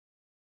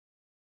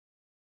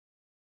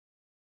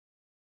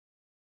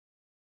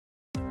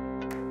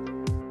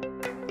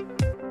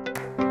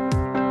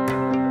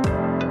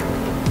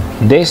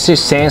This is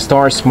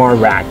SandStar's Smart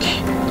Rack.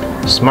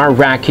 Smart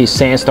Rack is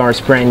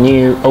SandStar's brand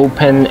new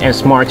open and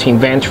smart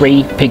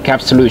inventory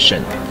pickup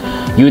solution,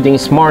 using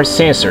smart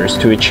sensors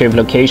to achieve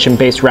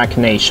location-based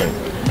recognition.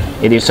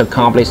 It is a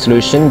complete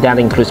solution that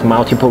includes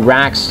multiple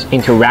racks,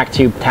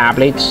 interactive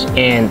tablets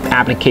and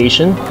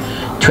application,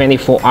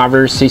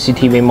 24-hour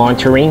CCTV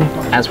monitoring,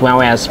 as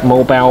well as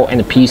mobile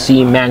and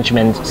PC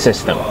management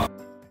system.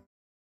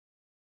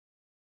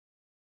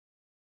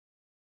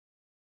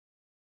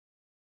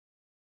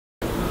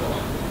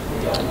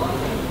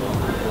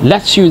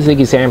 Let's use the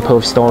example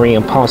of storing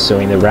a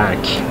parcel in the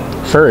rack.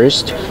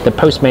 First, the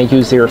postman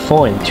uses their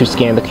phone to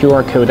scan the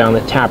QR code on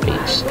the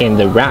tablet, and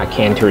the rack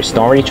enters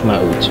storage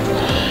mode.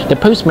 The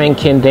postman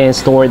can then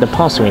store the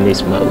parcel in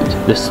this mode.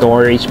 The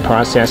storage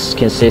process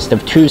consists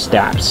of two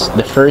steps.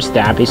 The first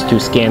step is to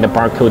scan the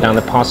barcode on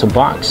the parcel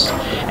box,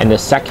 and the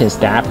second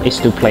step is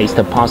to place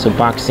the parcel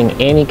box in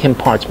any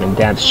compartment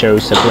that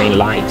shows a green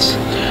light.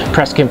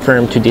 Press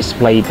confirm to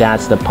display that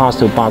the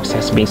parcel box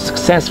has been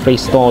successfully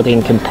stored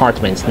in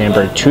compartments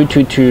number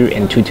 222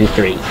 and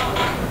 223.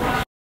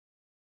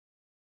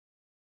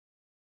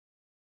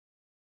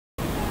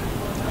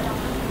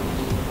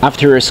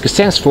 After a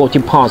successful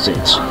deposit,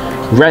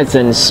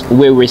 residents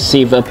will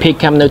receive a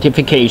pickup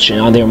notification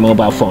on their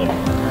mobile phone.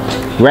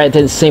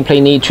 Residents simply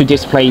need to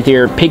display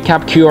their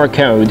pickup QR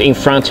code in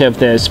front of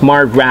the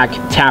Smart Rack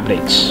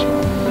tablet.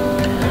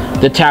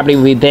 The tablet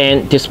will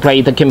then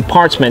display the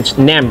compartment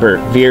number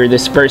where the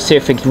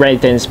specific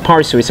resident's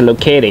parcel is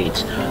located,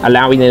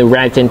 allowing the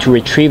resident to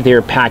retrieve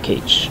their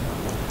package.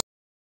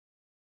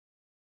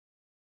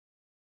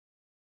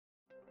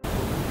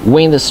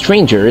 When the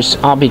strangers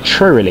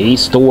arbitrarily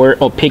store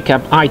or pick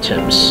up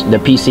items, the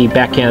PC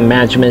backend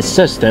management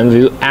system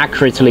will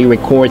accurately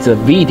record the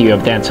video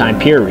of that time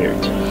period,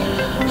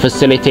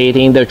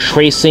 facilitating the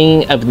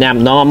tracing of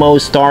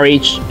abnormal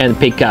storage and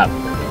pickup.